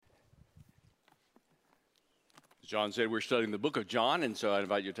John said, we're studying the book of John, and so I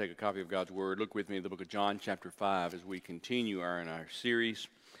invite you to take a copy of God's Word. Look with me in the book of John, chapter 5, as we continue in our series.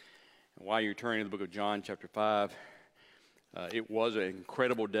 And while you're turning to the book of John, chapter 5, it was an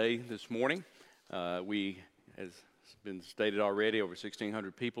incredible day this morning. As been stated already, over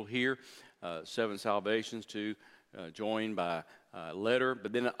 1,600 people here, 7 salvations to join by letter.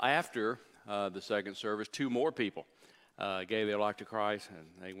 But then after the second service, 2 more people gave their life to Christ, and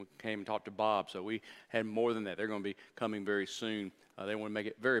they came and talked to Bob. So we had more than that. They're going to be coming very soon. They want to make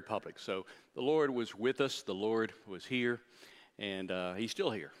it very public. So the Lord was with us. The Lord was here, and He's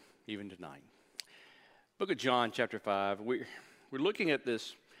still here, even tonight. Book of John, chapter 5. We're looking at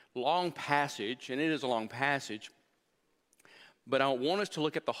this long passage, and it is a long passage, but I want us to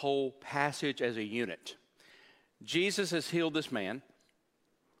look at the whole passage as a unit. Jesus has healed this man.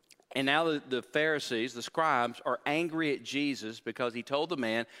 And now the Pharisees, the scribes, are angry at Jesus because he told the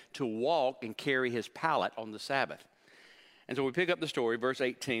man to walk and carry his pallet on the Sabbath. And so we pick up the story, verse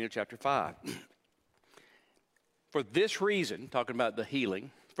 18 of chapter 5. For this reason, talking about the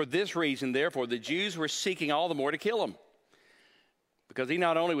healing, for this reason, therefore, the Jews were seeking all the more to kill him. Because he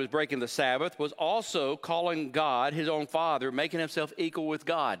not only was breaking the Sabbath, was also calling God his own Father, making himself equal with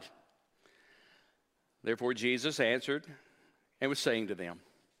God. Therefore Jesus answered and was saying to them,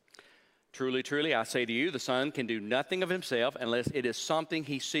 Truly, truly, I say to you, the Son can do nothing of himself unless it is something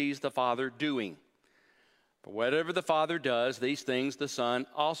he sees the Father doing. For whatever the Father does, these things the Son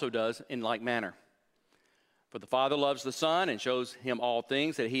also does in like manner. For the Father loves the Son and shows him all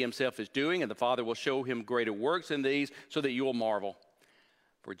things that he himself is doing, and the Father will show him greater works than these, so that you will marvel.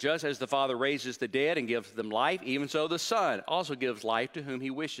 For just as the Father raises the dead and gives them life, even so the Son also gives life to whom he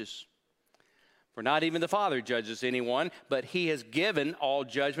wishes. For not even the Father judges anyone, but he has given all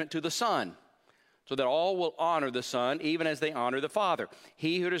judgment to the Son, so that all will honor the Son, even as they honor the Father.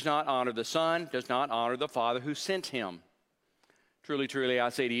 He who does not honor the Son does not honor the Father who sent him. Truly, truly, I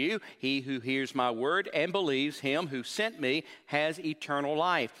say to you, he who hears my word and believes him who sent me has eternal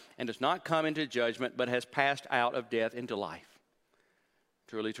life, and does not come into judgment, but has passed out of death into life.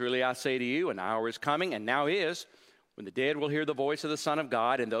 Truly, truly, I say to you, an hour is coming, and now is, when the dead will hear the voice of the Son of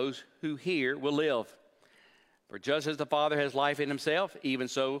God, and those who hear will live. For just as the Father has life in himself, even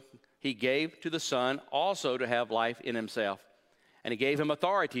so he gave to the Son also to have life in himself. And he gave him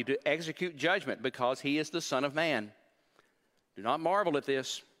authority to execute judgment, because he is the Son of Man. Do not marvel at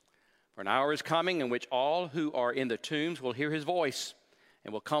this, for an hour is coming in which all who are in the tombs will hear his voice,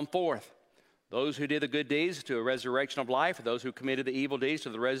 and will come forth. Those who did the good deeds to a resurrection of life, and those who committed the evil deeds to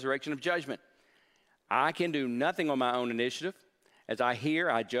the resurrection of judgment. I can do nothing on my own initiative. As I hear,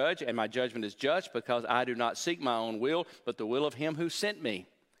 I judge, and my judgment is just, because I do not seek my own will, but the will of him who sent me.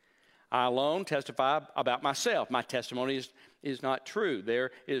 I alone testify about myself. My testimony is not true.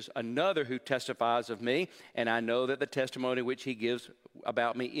 There is another who testifies of me, and I know that the testimony which he gives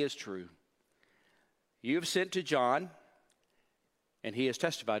about me is true. You have sent to John, and he has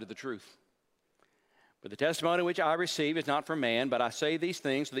testified to the truth. But the testimony which I receive is not from man, but I say these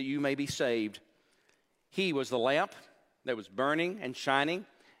things so that you may be saved. He was the lamp that was burning and shining,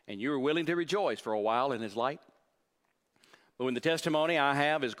 and you were willing to rejoice for a while in his light. But when the testimony I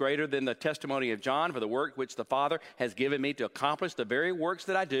have is greater than the testimony of John, for the work which the Father has given me to accomplish, the very works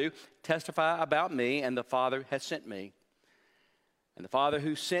that I do testify about me, and the Father has sent me. And the Father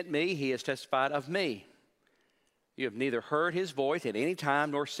who sent me, he has testified of me. You have neither heard his voice at any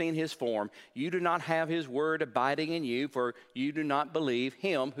time nor seen his form. You do not have his word abiding in you, for you do not believe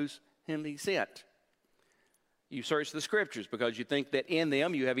him whom he sent. You search the Scriptures because you think that in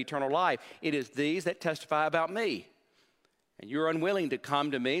them you have eternal life. It is these that testify about me. And you are unwilling to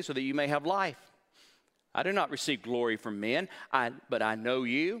come to me so that you may have life. I do not receive glory from men, but I know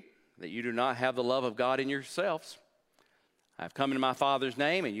you, that you do not have the love of God in yourselves. I have come in my Father's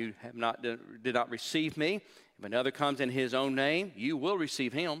name, and you did not receive me. If another comes in his own name, you will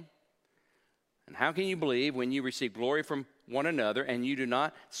receive him. And how can you believe when you receive glory from one another, and you do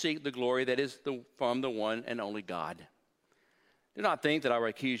not seek the glory that is from the one and only God? Do not think that I will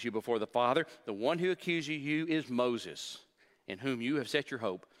accuse you before the Father. The one who accuses you is Moses, in whom you have set your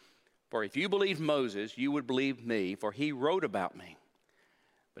hope. For if you believed Moses, you would believe me, for he wrote about me.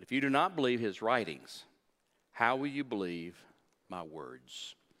 But if you do not believe his writings, how will you believe my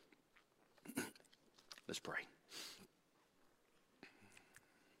words? Let's pray.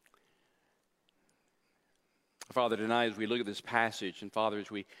 Father, tonight as we look at this passage, and Father, as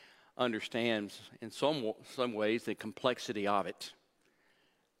we understand in some ways the complexity of it,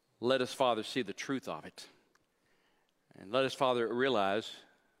 let us, Father, see the truth of it. And let us, Father, realize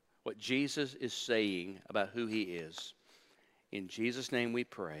what Jesus is saying about who he is. In Jesus' name we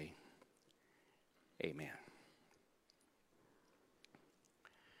pray. Amen.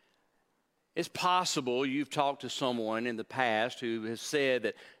 It's possible you've talked to someone in the past who has said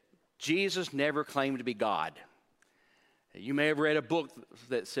that Jesus never claimed to be God. You may have read a book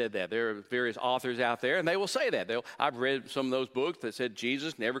that said that. There are various authors out there, and they will say that. I've read some of those books that said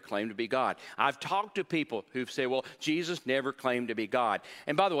Jesus never claimed to be God. I've talked to people who've said, well, Jesus never claimed to be God.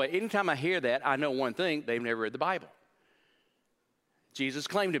 And by the way, anytime I hear that, I know one thing: they've never read the Bible. Jesus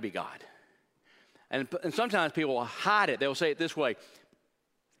claimed to be God. And sometimes people will hide it. They'll say it this way: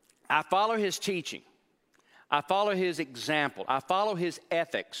 I follow his teaching. I follow his example. I follow his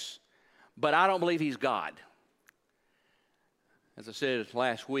ethics, but I don't believe he's God. As I said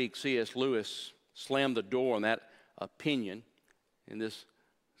last week, C.S. Lewis slammed the door on that opinion in this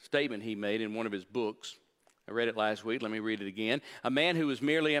statement he made in one of his books. I read it last week. Let me read it again. A man who was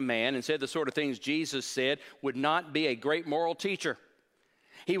merely a man and said the sort of things Jesus said would not be a great moral teacher.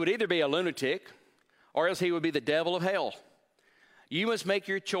 He would either be a lunatic or else he would be the devil of hell. You must make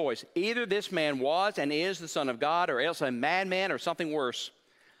your choice. Either this man was and is the Son of God, or else a madman or something worse.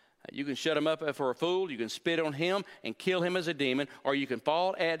 You can shut him up for a fool, you can spit on him and kill him as a demon, or you can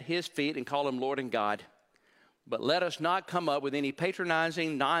fall at his feet and call him Lord and God. But let us not come up with any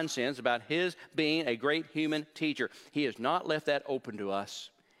patronizing nonsense about his being a great human teacher. He has not left that open to us.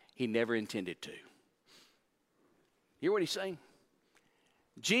 He never intended to. You hear what he's saying?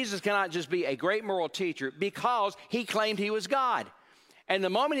 Jesus cannot just be a great moral teacher because he claimed he was God. And the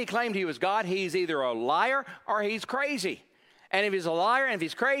moment he claimed he was God, he's either a liar or he's crazy. And if he's a liar and if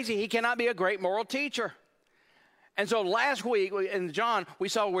he's crazy, he cannot be a great moral teacher. And so last week in John, we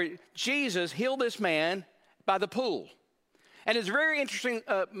saw where Jesus healed this man by the pool. And it's a very interesting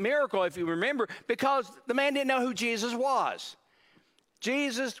miracle, if you remember, because the man didn't know who Jesus was.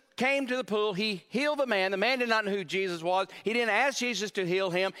 Jesus came to the pool. He healed the man. The man did not know who Jesus was. He didn't ask Jesus to heal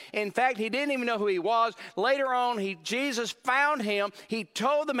him. In fact, he didn't even know who he was. Later on, Jesus found him. He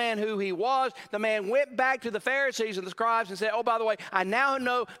told the man who he was. The man went back to the Pharisees and the scribes and said, oh, by the way, I now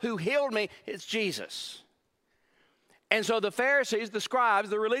know who healed me. It's Jesus. And so the Pharisees, the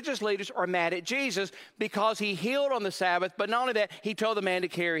scribes, the religious leaders are mad at Jesus because he healed on the Sabbath. But not only that, he told the man to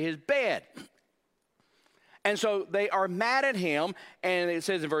carry his bed. And so they are mad at him, and it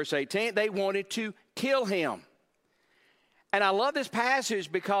says in verse 18, they wanted to kill him. And I love this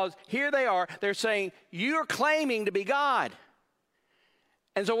passage because here they are, they're saying, you're claiming to be God.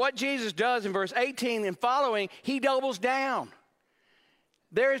 And so what Jesus does in verse 18 and following, he doubles down.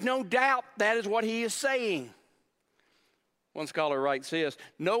 There is no doubt that is what he is saying. One scholar writes this: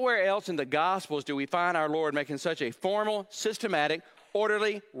 nowhere else in the Gospels do we find our Lord making such a formal, systematic,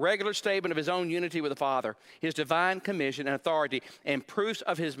 orderly, regular statement of his own unity with the Father, his divine commission and authority, and proofs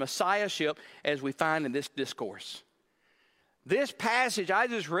of his messiahship as we find in this discourse. This passage I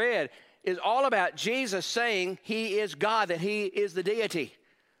just read is all about Jesus saying he is God, that he is the deity.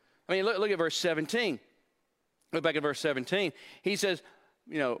 I mean, look at verse 17. Look back at verse 17. He says,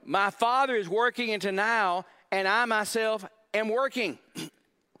 my Father is working into now, and I myself am working.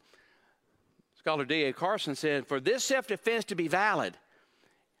 Scholar D.A. Carson said, for this self-defense to be valid,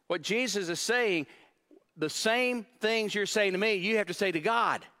 what Jesus is saying, the same things you're saying to me, you have to say to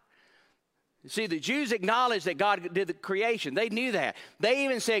God. You see, the Jews acknowledged that God did the creation. They knew that. They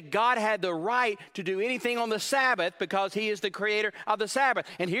even said God had the right to do anything on the Sabbath because he is the creator of the Sabbath.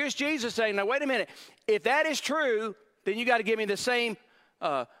 And here's Jesus saying, now wait a minute, if that is true, then you got to give me the same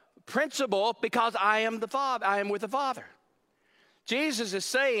principle because I am the Father. I am with the Father. Jesus is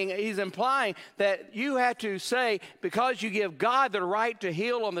saying, he's implying that you have to say, because you give God the right to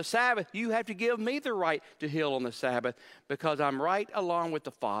heal on the Sabbath, you have to give me the right to heal on the Sabbath because I'm right along with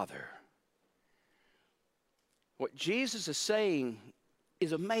the Father. What Jesus is saying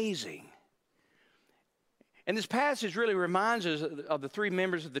is amazing. And this passage really reminds us of the three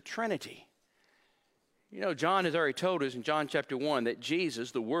members of the Trinity. John has already told us in John chapter 1 that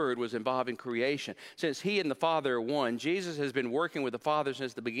Jesus, the Word, was involved in creation. Since he and the Father are one, Jesus has been working with the Father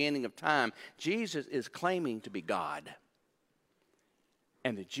since the beginning of time. Jesus is claiming to be God.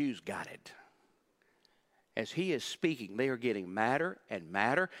 And the Jews got it. As he is speaking, they are getting madder and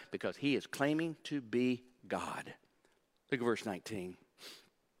madder because he is claiming to be God. Look at verse 19.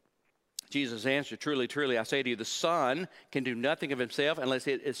 Jesus answered, truly, truly, I say to you, the Son can do nothing of himself unless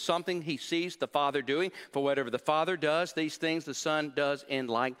it is something he sees the Father doing. For whatever the Father does, these things the Son does in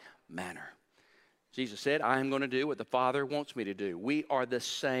like manner. Jesus said, I am going to do what the Father wants me to do. We are the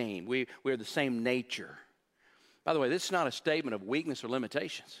same. We are the same nature. By the way, this is not a statement of weakness or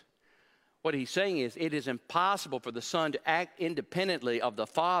limitations. What he's saying is it is impossible for the Son to act independently of the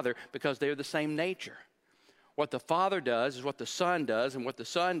Father because they are the same nature. What the Father does is what the Son does, and what the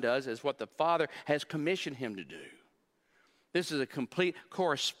Son does is what the Father has commissioned him to do. This is a complete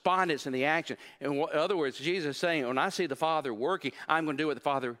correspondence in the action. In other words, Jesus is saying, when I see the Father working, I'm going to do what the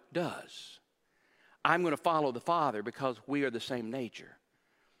Father does. I'm going to follow the Father because we are the same nature.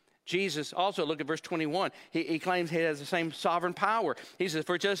 Jesus also, look at verse 21. He claims he has the same sovereign power. He says,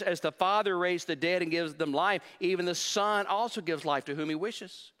 for just as the Father raised the dead and gives them life, even the Son also gives life to whom he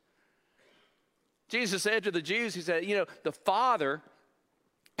wishes. Jesus said to the Jews, he said, the Father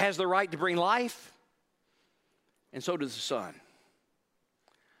has the right to bring life, and so does the Son.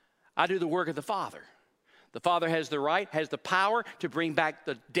 I do the work of the Father. The Father has the right, has the power to bring back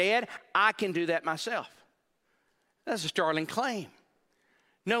the dead. I can do that myself. That's a startling claim.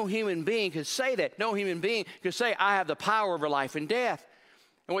 No human being could say that. No human being could say, I have the power over life and death.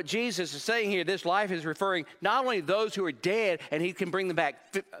 And what Jesus is saying here, this life is referring not only to those who are dead, and he can bring them back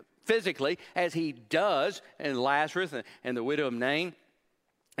physically, as he does in Lazarus and the widow of Nain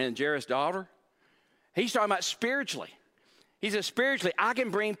and Jairus' daughter. He's talking about spiritually. He says, spiritually, I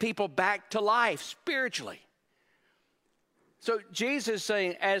can bring people back to life spiritually. So Jesus is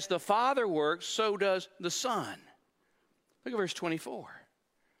saying, as the Father works, so does the Son. Look at verse 24.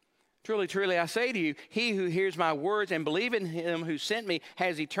 Truly, truly, I say to you, he who hears my words and believes in him who sent me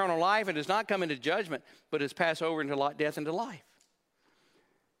has eternal life and does not come into judgment, but has passed over into death into life.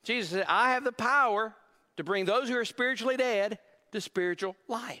 Jesus said, I have the power to bring those who are spiritually dead to spiritual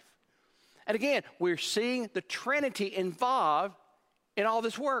life. And again, we're seeing the Trinity involved in all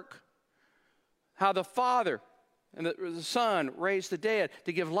this work. How the Father and the Son raised the dead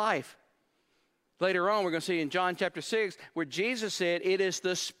to give life. Later on, we're going to see in John chapter 6, where Jesus said, it is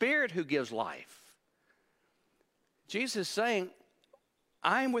the Spirit who gives life. Jesus is saying,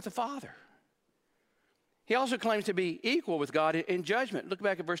 I am with the Father. He also claims to be equal with God in judgment. Look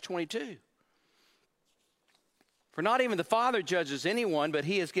back at verse 22. For not even the Father judges anyone, but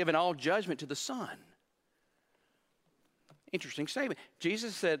he has given all judgment to the Son. Interesting statement.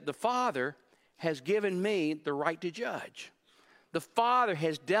 Jesus said, the Father has given me the right to judge. The Father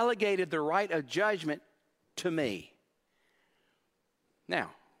has delegated the right of judgment to me.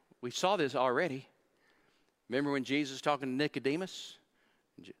 Now, we saw this already. Remember when Jesus was talking to Nicodemus?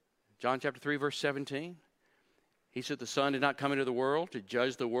 John chapter 3, verse 17. He said the Son did not come into the world to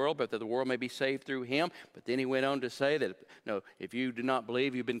judge the world, but that the world may be saved through him. But then he went on to say that, no, if you do not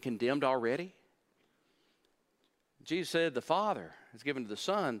believe, you've been condemned already. Jesus said the Father has given to the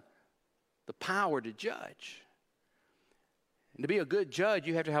Son the power to judge. And to be a good judge,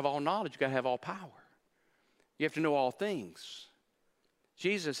 you have to have all knowledge. You've got to have all power. You have to know all things.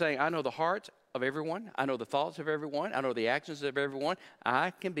 Jesus is saying, I know the hearts of everyone. I know the thoughts of everyone. I know the actions of everyone.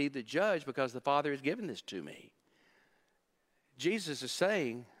 I can be the judge because the Father has given this to me. Jesus is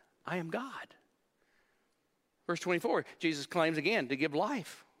saying, I am God. Verse 24, Jesus claims again to give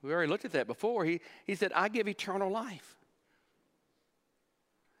life. We already looked at that before. He said, I give eternal life.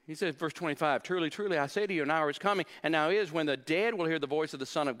 He said, verse 25, truly, truly, I say to you, an hour is coming, and now is, when the dead will hear the voice of the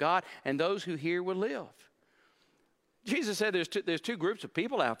Son of God, and those who hear will live. Jesus said there's two groups of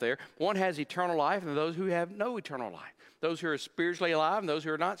people out there. One has eternal life, and those who have no eternal life. Those who are spiritually alive, and those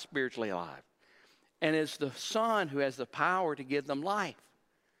who are not spiritually alive. And it's the Son who has the power to give them life.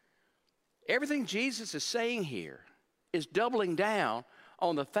 Everything Jesus is saying here is doubling down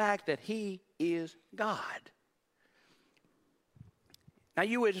on the fact that he is God. Now,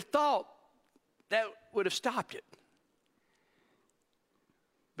 you would have thought that would have stopped it.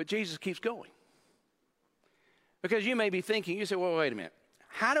 But Jesus keeps going. Because you may be thinking, you say, well, wait a minute.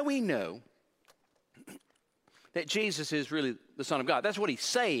 How do we know that Jesus is really the Son of God? That's what he's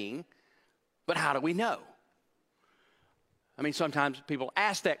saying, but how do we know? I mean, sometimes people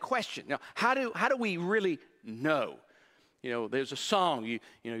ask that question. Now, how do we really know? You know, there's a song, you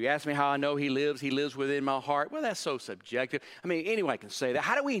ask me how I know he lives within my heart. Well, that's so subjective. I mean, anyone can say that.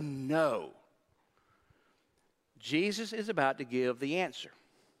 How do we know? Jesus is about to give the answer.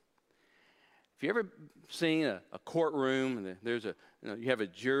 If you ever seen a courtroom, and there's you have a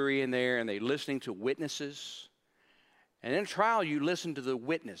jury in there, and they're listening to witnesses, and in a trial, you listen to the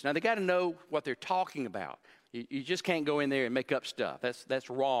witness. Now, they got to know what they're talking about. You just can't go in there and make up stuff. That's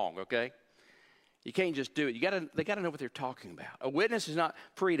wrong, okay? You can't just do it. They got to know what they're talking about. A witness is not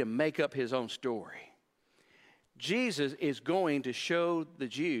free to make up his own story. Jesus is going to show the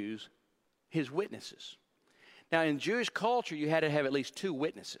Jews his witnesses. Now, in Jewish culture, you had to have at least two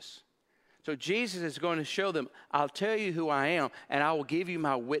witnesses. So Jesus is going to show them, I'll tell you who I am, and I will give you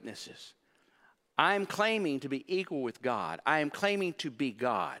my witnesses. I am claiming to be equal with God. I am claiming to be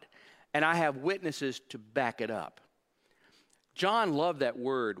God, and I have witnesses to back it up. John loved that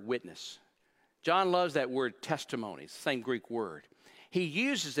word, witness. John loves that word, testimony. It's the same Greek word. He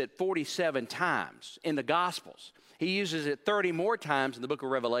uses it 47 times in the Gospels. He uses it 30 more times in the book of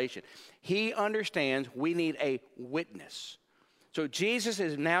Revelation. He understands we need a witness. So Jesus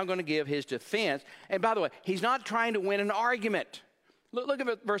is now going to give his defense. And by the way, he's not trying to win an argument. Look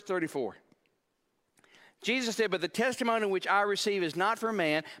at verse 34. Jesus said, but the testimony which I receive is not from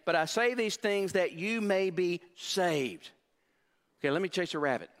man, but I say these things that you may be saved. Okay, let me chase a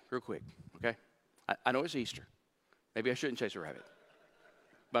rabbit real quick, okay? I know it's Easter. Maybe I shouldn't chase a rabbit,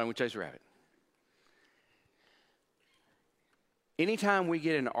 but I'm going to chase a rabbit. Anytime we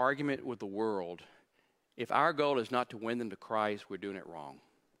get in an argument with the world, if our goal is not to win them to Christ, we're doing it wrong.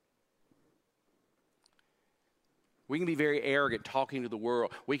 We can be very arrogant talking to the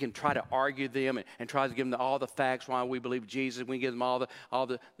world. We can try to argue them and try to give them all the facts why we believe Jesus. We can give them all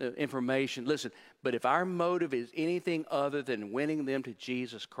the information. Listen, but if our motive is anything other than winning them to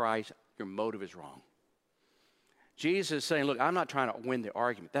Jesus Christ, your motive is wrong. Jesus is saying, look, I'm not trying to win the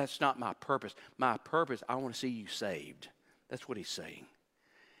argument. That's not my purpose. My purpose, I want to see you saved. That's what he's saying.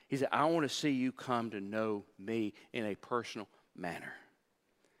 He said, I want to see you come to know me in a personal manner.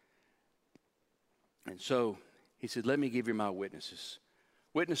 And so he said, let me give you my witnesses.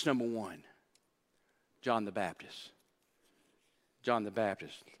 Witness number one, John the Baptist. John the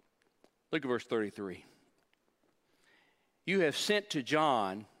Baptist. Look at verse 33. You have sent to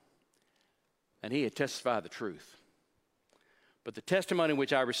John, and he had testified the truth. But the testimony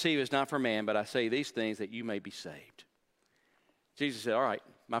which I receive is not from man, but I say these things that you may be saved. Jesus said, all right,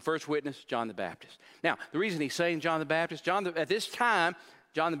 my first witness, John the Baptist. Now, the reason he's saying John the Baptist, at this time,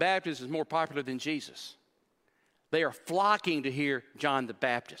 John the Baptist is more popular than Jesus. They are flocking to hear John the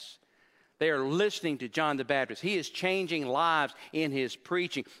Baptist. They are listening to John the Baptist. He is changing lives in his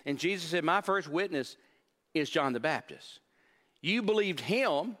preaching. And Jesus said, my first witness is John the Baptist. You believed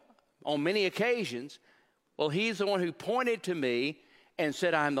him on many occasions. Well, he's the one who pointed to me and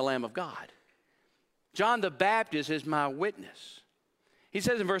said, I am the Lamb of God. John the Baptist is my witness. He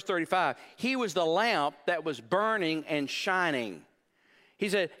says in verse 35, he was the lamp that was burning and shining. He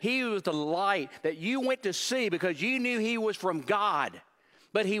said, he was the light that you went to see because you knew he was from God.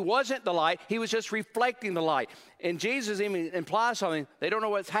 But he wasn't the light. He was just reflecting the light. And Jesus even implies something. They don't know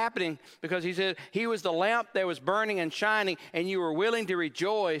what's happening because he said, he was the lamp that was burning and shining, and you were willing to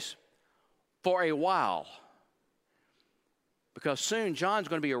rejoice for a while. Because soon John's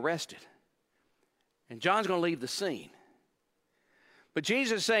going to be arrested. And John's going to leave the scene. But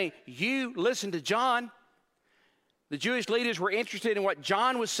Jesus is saying, you listen to John. The Jewish leaders were interested in what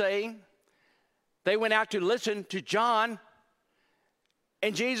John was saying. They went out to listen to John.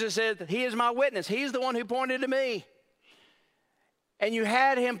 And Jesus said, he is my witness. He's the one who pointed to me. And you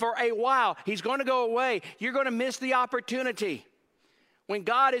had him for a while. He's going to go away. You're going to miss the opportunity. When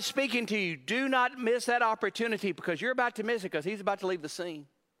God is speaking to you, do not miss that opportunity because you're about to miss it because he's about to leave the scene.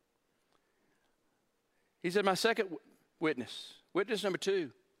 He said, my second witness. Witness number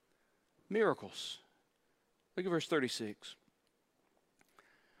two, miracles. Look at verse 36.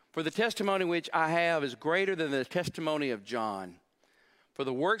 For the testimony which I have is greater than the testimony of John. For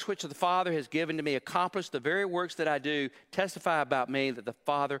the works which the Father has given to me accomplish the very works that I do, testify about me that the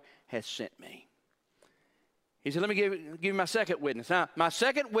Father has sent me. He said, let me give you my second witness. Now, my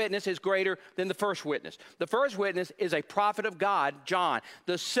second witness is greater than the first witness. The first witness is a prophet of God, John.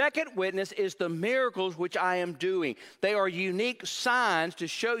 The second witness is the miracles which I am doing. They are unique signs to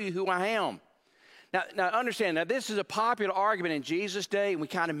show you who I am. Now understand, this is a popular argument in Jesus' day, and we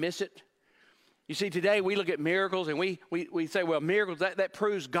kind of miss it. You see, today we look at miracles, and we say, well, miracles, that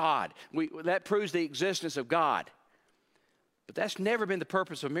proves God. That proves the existence of God. But that's never been the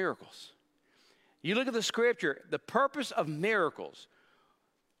purpose of miracles. You look at the scripture, the purpose of miracles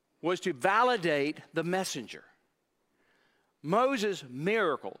was to validate the messenger. Moses'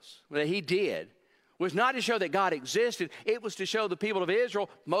 miracles that he did was not to show that God existed. It was to show the people of Israel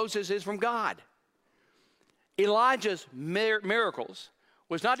Moses is from God. Elijah's miracles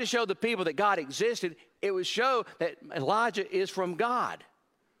was not to show the people that God existed. It was to show that Elijah is from God.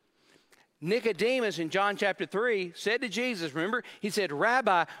 Nicodemus in John chapter 3 said to Jesus, remember, he said,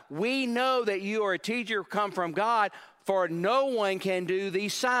 Rabbi, we know that you are a teacher come from God, for no one can do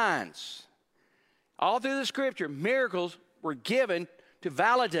these signs. All through the scripture, miracles were given to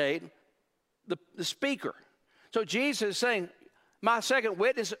validate the speaker. So Jesus is saying, my second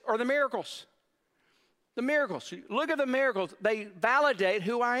witness are the miracles. The miracles. Look at the miracles. They validate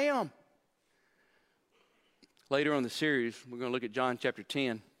who I am. Later on in the series, we're going to look at John chapter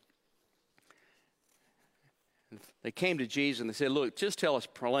 10. They came to Jesus and they said, look, just tell us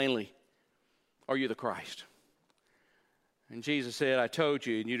plainly, are you the Christ? And Jesus said, I told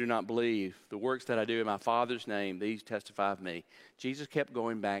you, and you do not believe. The works that I do in my Father's name, these testify of me. Jesus kept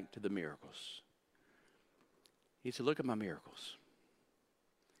going back to the miracles. He said, look at my miracles.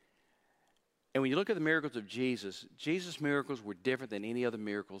 And when you look at the miracles of Jesus, Jesus' miracles were different than any other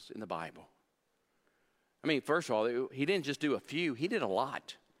miracles in the Bible. I mean, first of all, he didn't just do a few. He did a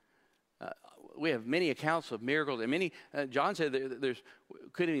lot. We have many accounts of miracles. And many, John said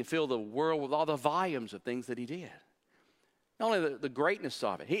couldn't even fill the world with all the volumes of things that he did. Not only the greatness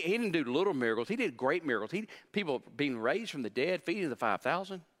of it. He didn't do little miracles. He did great miracles. People being raised from the dead, feeding the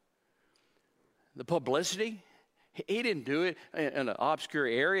 5,000. The publicity. He didn't do it in an obscure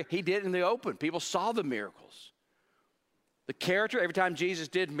area. He did it in the open. People saw the miracles. The character, every time Jesus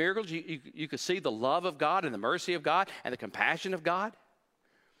did miracles, you could see the love of God and the mercy of God and the compassion of God.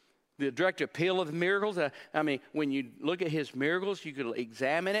 The direct appeal of the miracles. I mean, when you look at his miracles, you could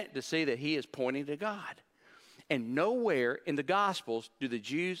examine it to see that he is pointing to God. And nowhere in the Gospels do the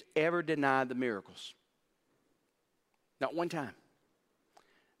Jews ever deny the miracles. Not one time.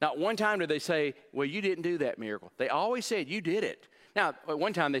 Not one time did they say, well, you didn't do that miracle. They always said, you did it. Now, at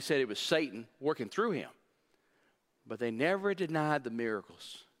one time they said it was Satan working through him. But they never denied the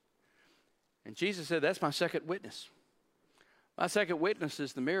miracles. And Jesus said, that's my second witness. My second witness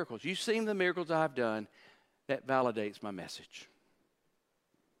is the miracles. You've seen the miracles I've done. That validates my message.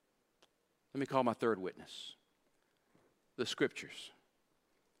 Let me call my third witness. The Scriptures.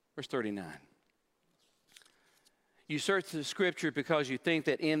 Verse 39. You search the Scripture because you think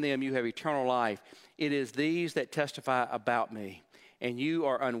that in them you have eternal life. It is these that testify about me. And you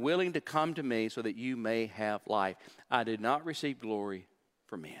are unwilling to come to me so that you may have life. I did not receive glory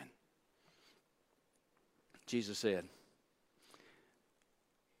from men. Jesus said,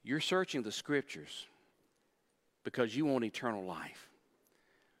 you're searching the Scriptures because you want eternal life.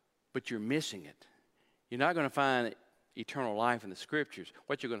 But you're missing it. You're not going to find eternal life in the Scriptures.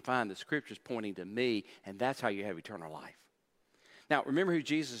 What you're going to find, the Scriptures pointing to me, and that's how you have eternal life. Now, remember who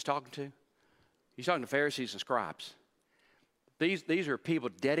Jesus is talking to? He's talking to Pharisees and scribes. These are people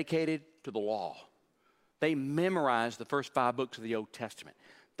dedicated to the law. They memorized the first 5 books of the Old Testament.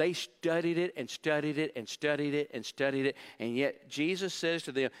 They studied it and studied it and studied it and studied it, and yet Jesus says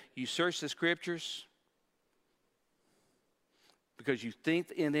to them, you search the Scriptures because you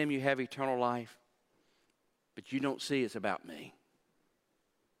think in them you have eternal life, but you don't see it's about me.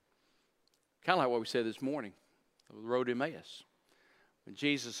 Kind of like what we said this morning on the road to Emmaus. When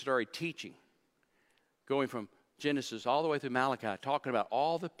Jesus started teaching, going from Genesis all the way through Malachi, talking about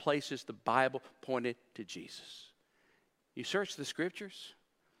all the places the Bible pointed to Jesus. You search the Scriptures.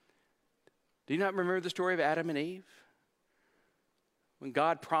 Do you not remember the story of Adam and Eve? When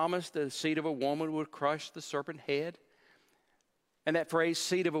God promised the seed of a woman would crush the serpent's head. And that phrase,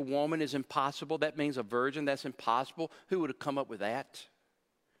 seed of a woman, is impossible. That means a virgin. That's impossible. Who would have come up with that?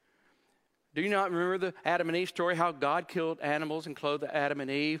 Do you not remember the Adam and Eve story, how God killed animals and clothed Adam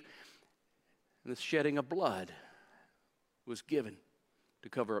and Eve? And the shedding of blood was given to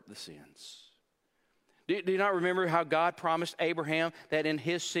cover up the sins. Do you not remember how God promised Abraham that in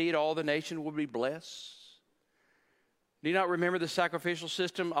his seed all the nation would be blessed? Do you not remember the sacrificial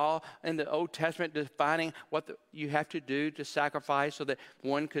system all in the Old Testament defining what you have to do to sacrifice so that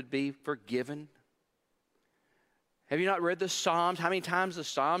one could be forgiven? Have you not read the Psalms? How many times the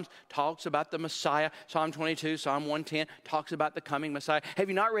Psalms talks about the Messiah? Psalm 22, Psalm 110 talks about the coming Messiah. Have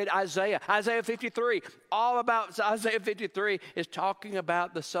you not read Isaiah? Isaiah 53, all about Isaiah 53 is talking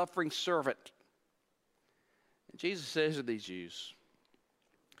about the suffering servant. And Jesus says to these Jews,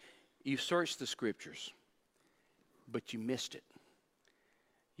 you searched the Scriptures, but you missed it.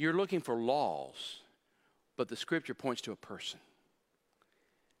 You're looking for laws, but the Scripture points to a person.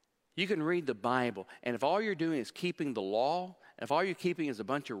 You can read the Bible, and if all you're doing is keeping the law, if all you're keeping is a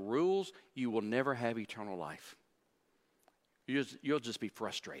bunch of rules, you will never have eternal life. You'll just be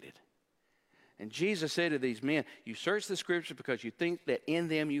frustrated. And Jesus said to these men, you search the Scriptures because you think that in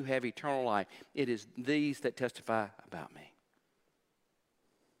them you have eternal life. It is these that testify about me.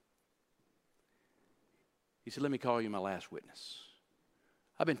 He said, let me call you my last witness.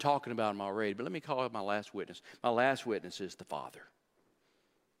 I've been talking about him already, but let me call him my last witness. My last witness is the Father.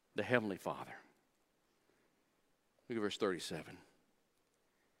 The Heavenly Father. Look at verse 37.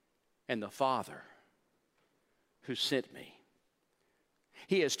 And the Father who sent me,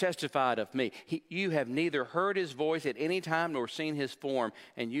 he has testified of me. You have neither heard his voice at any time nor seen his form,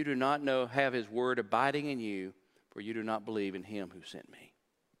 and you do not have his word abiding in you, for you do not believe in him who sent me.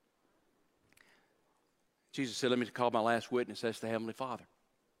 Jesus said, let me call my last witness. That's the Heavenly Father.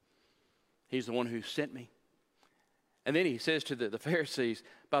 He's the one who sent me. And then he says to the Pharisees,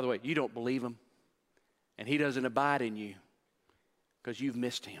 by the way, you don't believe him, and he doesn't abide in you. because you've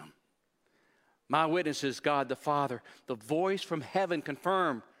missed him. My witness is God the Father. The voice from heaven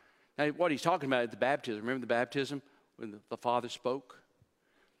confirmed. Now, what he's talking about is the baptism. Remember the baptism when the Father spoke?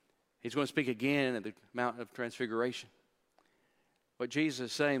 He's going to speak again at the Mount of Transfiguration. What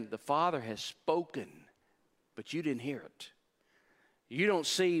Jesus is saying, the Father has spoken, but you didn't hear it. You don't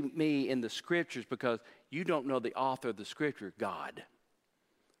see me in the Scriptures because you don't know the author of the Scripture, God.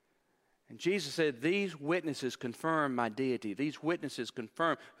 And Jesus said, these witnesses confirm my deity. These witnesses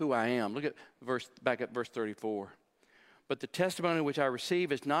confirm who I am. Look at back at verse 34. But the testimony which I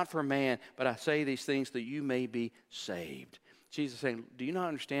receive is not for man, but I say these things that you may be saved. Jesus is saying, do you not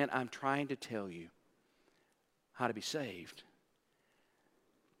understand? I'm trying to tell you how to be saved.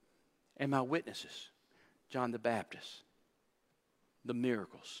 And my witnesses, John the Baptist, the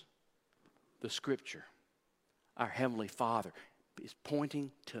miracles, the Scripture, our Heavenly Father is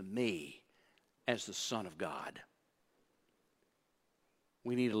pointing to me as the Son of God.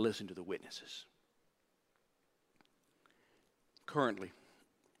 We need to listen to the witnesses. Currently,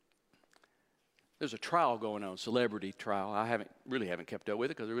 there's a trial going on, celebrity trial. I really haven't kept up with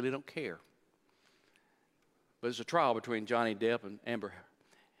it because I really don't care. But there's a trial between Johnny Depp and Amber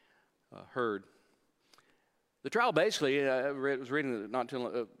Heard. The trial basically, I was reading it not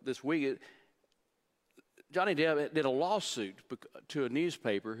until this week, Johnny Depp did a lawsuit to a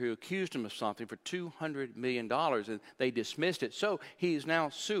newspaper who accused him of something for $200 million, and they dismissed it. So he's now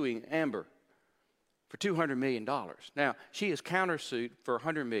suing Amber for $200 million. Now, she is countersued for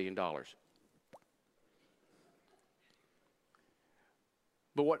 $100 million.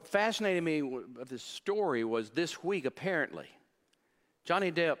 But what fascinated me of this story was this week, apparently, Johnny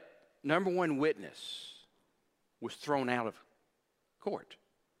Depp, number one witness, was thrown out of court.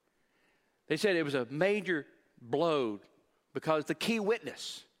 They said it was a major blow because the key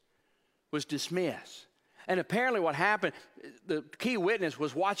witness was dismissed. And apparently what happened, the key witness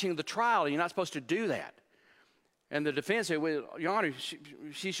was watching the trial, and you're not supposed to do that. And the defense said, well, Your Honor,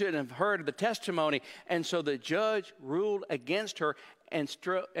 she shouldn't have heard the testimony. And so the judge ruled against her and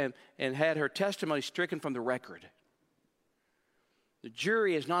had her testimony stricken from the record. The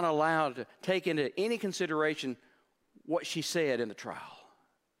jury is not allowed to take into any consideration what she said in the trial.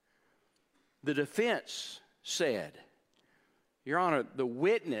 The defense said, Your Honor, the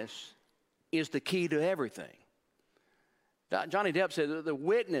witness is the key to everything. Johnny Depp said the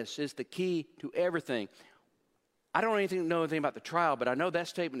witness is the key to everything. I don't know anything about the trial, but I know that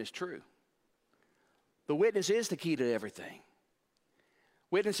statement is true. The witness is the key to everything.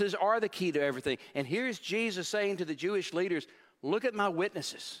 Witnesses are the key to everything. And here's Jesus saying to the Jewish leaders, look at my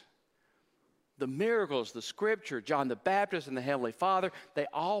witnesses. The miracles, the Scripture, John the Baptist and the Heavenly Father, they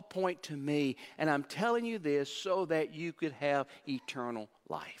all point to me. And I'm telling you this so that you could have eternal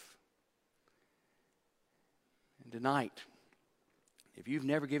life. And tonight, if you've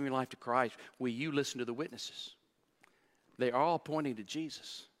never given your life to Christ, will you listen to the witnesses? They are all pointing to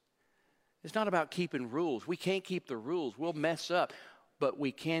Jesus. It's not about keeping rules. We can't keep the rules. We'll mess up, but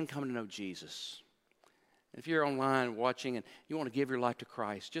we can come to know Jesus. If you're online watching and you want to give your life to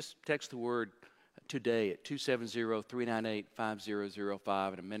Christ, just text the word today at 270-398-5005,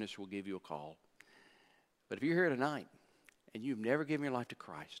 and a minister will give you a call. But if you're here tonight and you've never given your life to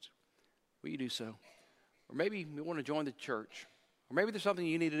Christ, will you do so? Or maybe you want to join the church. Or maybe there's something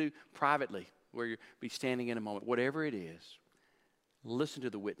you need to do privately where you'll be standing in a moment. Whatever it is, listen to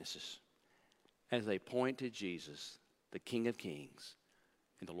the witnesses as they point to Jesus, the King of Kings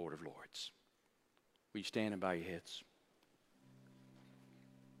and the Lord of Lords. Will you stand and bow your heads?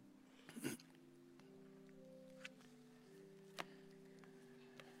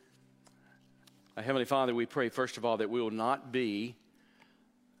 Our Heavenly Father, we pray, first of all, that we will not be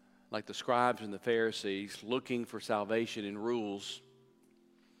like the scribes and the Pharisees, looking for salvation in rules,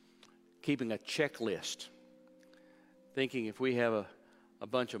 keeping a checklist, thinking if we have a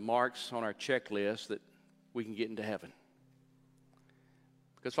bunch of marks on our checklist that we can get into heaven.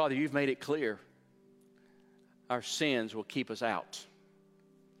 Because, Father, you've made it clear our sins will keep us out,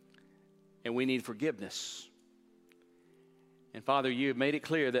 and we need forgiveness. And, Father, you have made it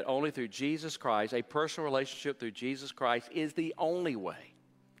clear that only through Jesus Christ, a personal relationship through Jesus Christ, is the only way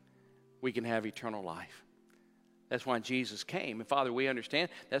we can have eternal life. That's why Jesus came. And, Father, we understand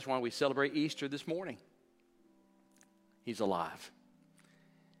that's why we celebrate Easter this morning. He's alive.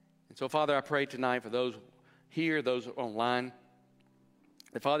 And so, Father, I pray tonight for those here, those online,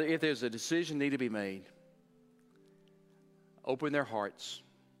 that, Father, if there's a decision need to be made, open their hearts,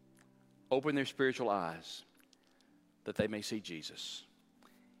 open their spiritual eyes, that they may see Jesus.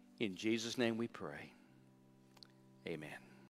 In Jesus' name we pray. Amen.